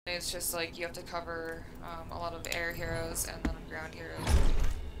It's just like you have to cover a lot of air heroes and then ground heroes.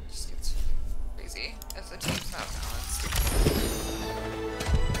 It just gets crazy if the team's not balanced.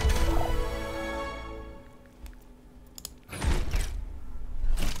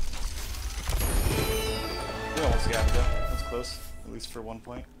 We almost got it though. That's close, at least for 1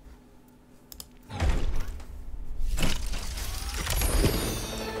 point.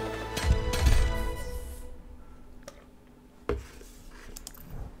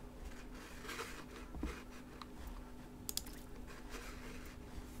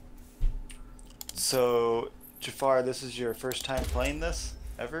 So, Jafar, this is your first time playing this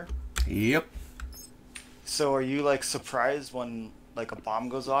ever? Yep. So are you like surprised when like a bomb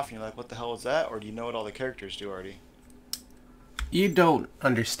goes off and you're like, what the hell was that? Or do you know what all the characters do already? You don't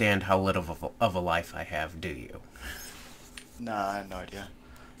understand how little of a life I have, do you? Nah, I have no idea.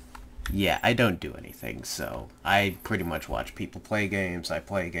 Yeah, I don't do anything, so I pretty much watch people play games, I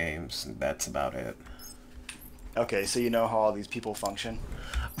play games, and that's about it. Okay, so you know how all these people function?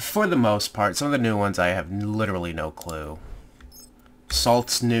 For the most part, some of the new ones I have literally no clue.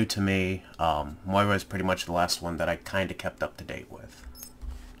 Salt's new to me. Moira's pretty much the last one that I kind of kept up to date with.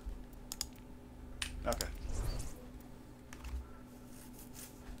 Okay.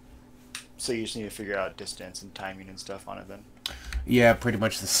 So you just need to figure out distance and timing and stuff on it then? Yeah, pretty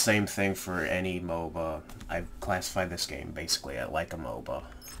much the same thing for any MOBA. I classify this game basically like a MOBA.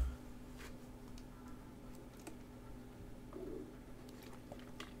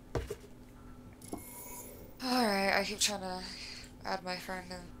 Alright, I keep trying to add my friend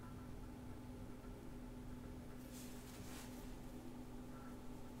in.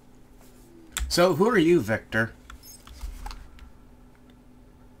 So, who are you, Victor?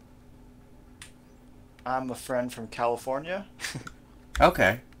 I'm a friend from California.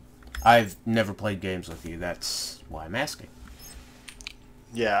 Okay. I've never played games with you, that's why I'm asking.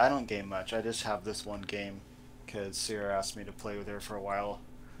 Yeah, I don't game much. I just have this one game because Sierra asked me to play with her for a while.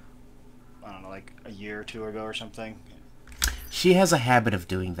 I don't know, like a year or two ago or something. She has a habit of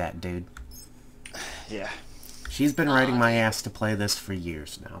doing that, dude. Yeah. She's been riding my ass to play this for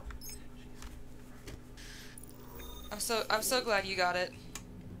years now. I'm so glad you got it.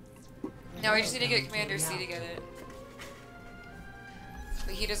 Now we just need to get Commander C to get it.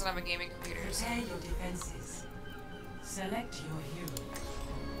 But he doesn't have a gaming computer, so. Prepare your defenses. Select your hero.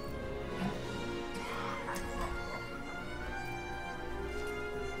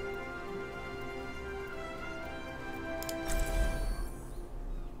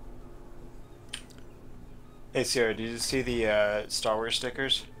 Hey Sierra, did you see the Star Wars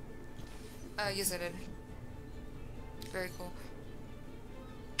stickers? Yes I did. Very cool.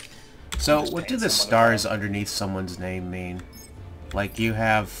 So, what do the stars underneath someone's name mean? Like, you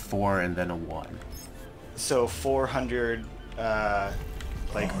have 4 and then a 1. So 400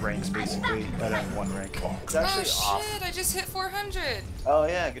 like ranks basically, but then 1 rank. It's actually Oh shit, I just hit 400! Oh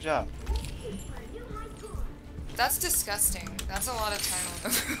yeah, good job. That's disgusting. That's a lot of time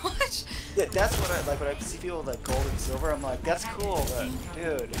on Overwatch. Yeah, that's what I like when I see people with like gold and silver, I'm like, that's cool, but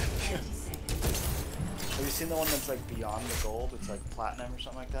dude. Have you seen the one that's like beyond the gold? It's like platinum or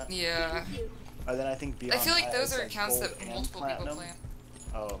something like that? Yeah. Or then I think beyond I feel like that, those it's, are like, accounts gold that and multiple people platinum. play.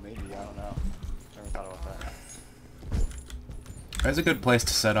 Oh, maybe, I don't know. Never thought about that. That's a good place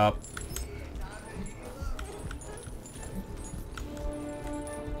to set up.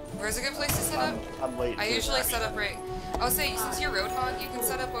 Where's a good place to set up? I'm late. I usually set up right. I'll say, since you're Roadhog, you can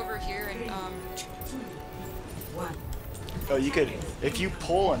set up over here and, Oh, you could, if you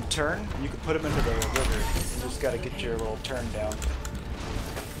pull and turn, you could put them into the river. You just gotta get your little turn down.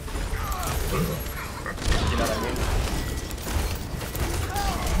 You know what I mean?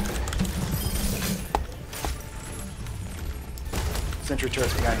 Sentry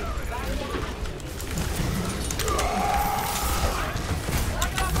turret's behind you.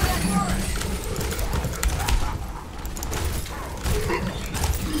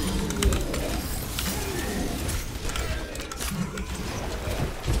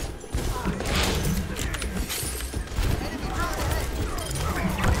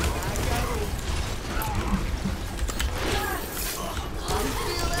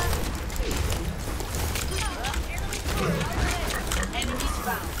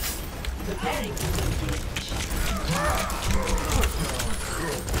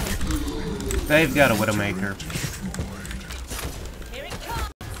 They've got a Widowmaker.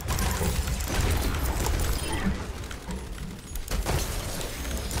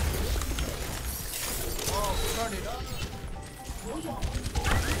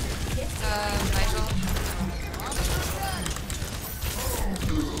 Nigel.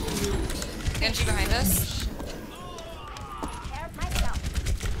 Genji behind us.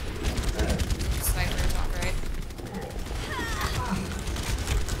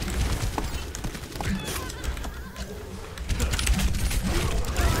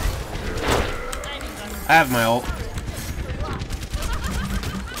 I have my ult.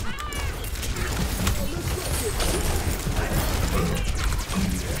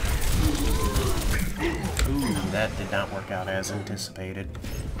 Ooh, that did not work out as anticipated.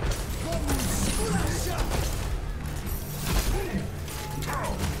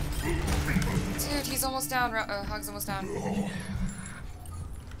 Dude, he's almost down. Hog's almost down.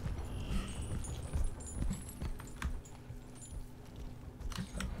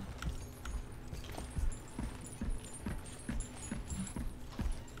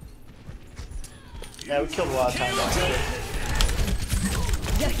 Yeah, we killed a lot of time last game.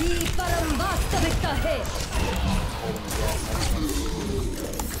 यही परम वास्तविकता है।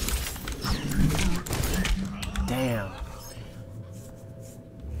 Damn.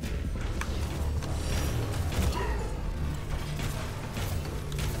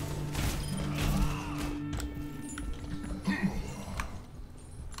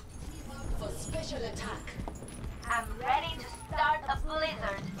 For special attack. I'm ready to start a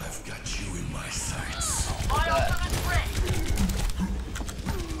blizzard. I've got you in my sights. My ultimate ready.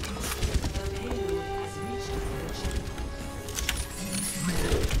 The payload has reached origin.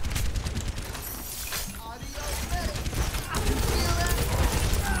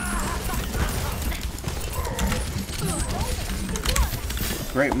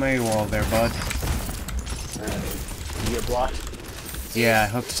 Great melee wall there, bud. You get blocked. Yeah, I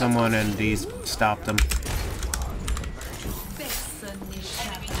hooked someone and these stopped them.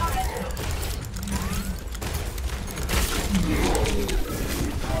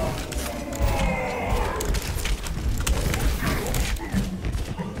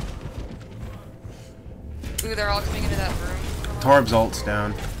 Ooh, they're all coming into that room. Torb's ult's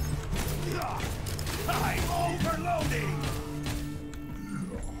down.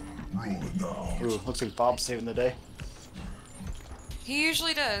 Ooh, looks like Bob's saving the day. He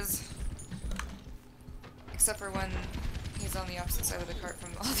usually does. Except for when he's on the opposite side of the cart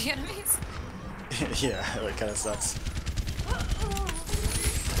from all the enemies. Yeah, that kind of sucks.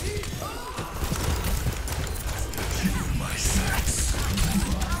 My sights.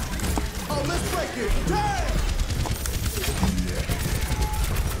 Oh, let's break it! Damn!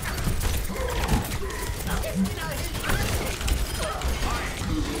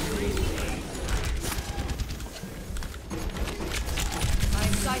 I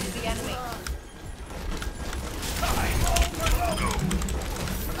sighted the enemy.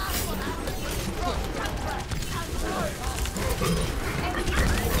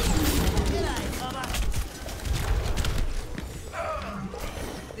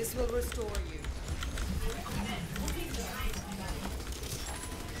 This will restore you.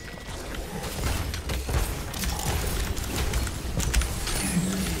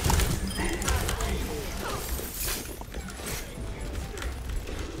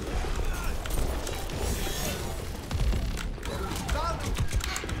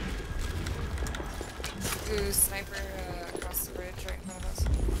 Ooh, sniper across the bridge right in front of us.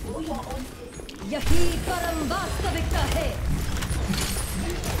 यही परम वास्तविकता है।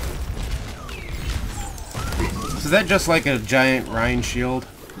 Is that just like a giant Rhine shield?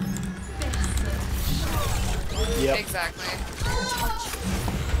 Yep. Exactly.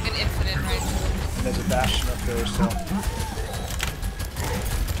 An infinite range. And there's a bastion up there, so.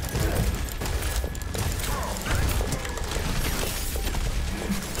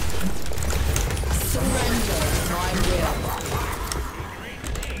 Surrender, my will.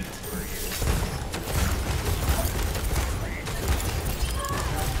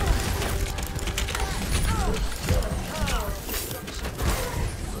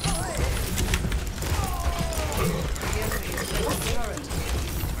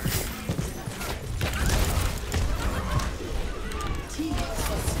 Team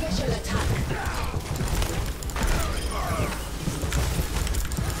for special attack.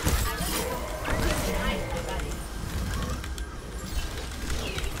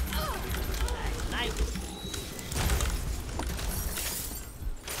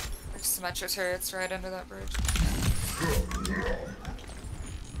 There's Symmetra turrets right under that bridge.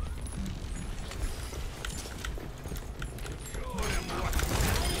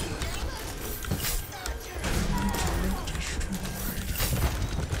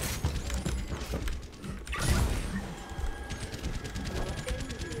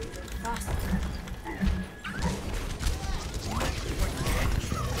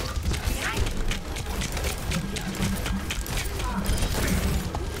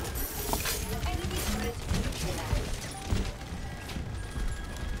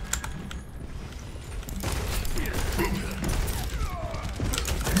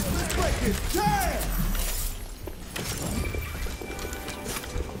 Let's break it! Damn!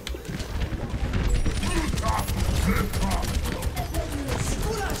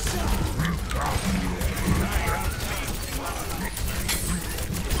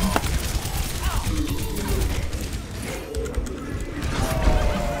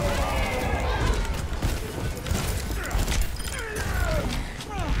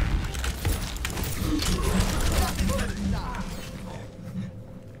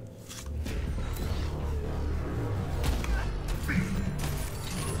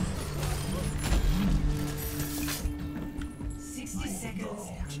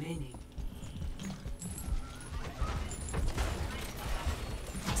 remaining.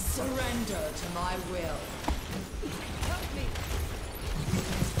 Surrender to my will. Help me.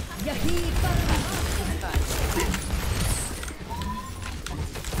 Yahi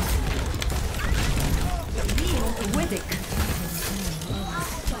Widdick.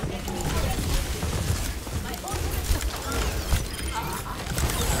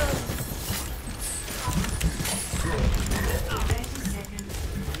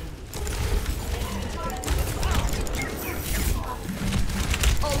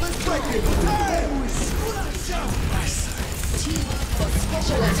 Oh, let's break it! Damn! Team for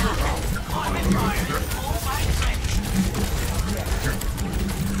special attack.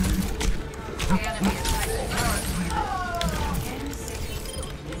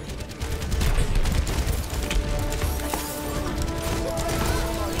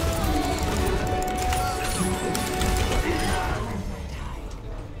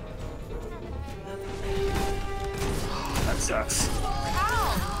 That sucks.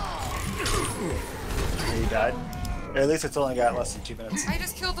 He died. At least it's only got less than 2 minutes. I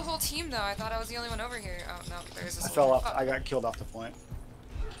just killed the whole team though. I thought I was the only one over here. Oh no, there's this. I fell off. Oh. I got killed off the point.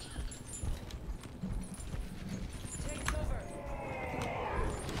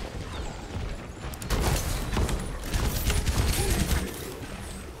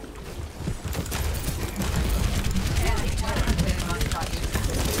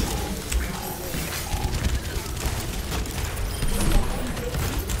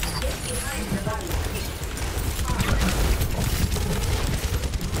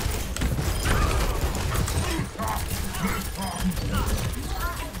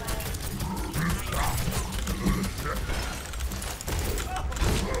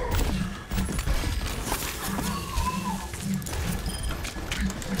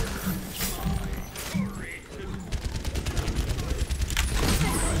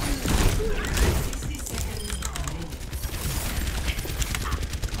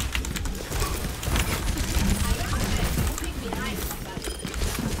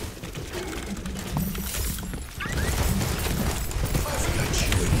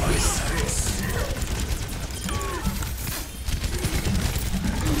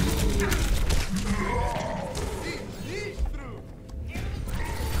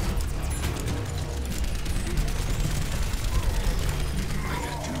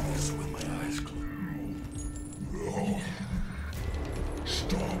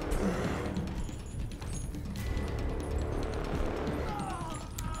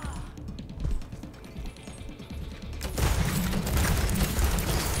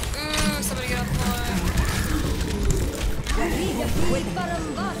 Ooh, somebody get on the line.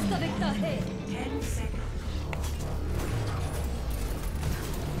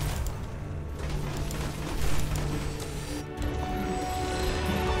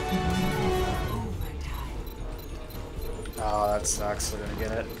 Oh, that sucks. We're gonna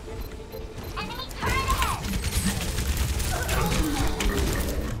get it.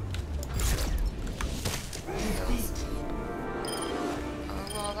 Oh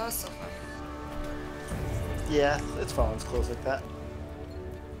well, that was so fun. Yeah, it's fun when it's close like that.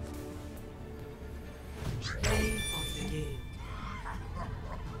 Play of the game.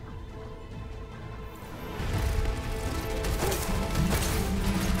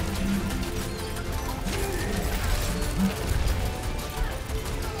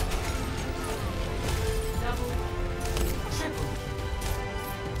 Double, triple.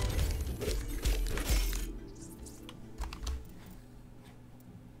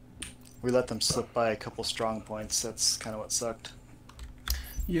 We let them slip by a couple strong points. That's kind of what sucked.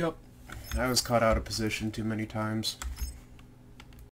 Yep. I was caught out of position too many times.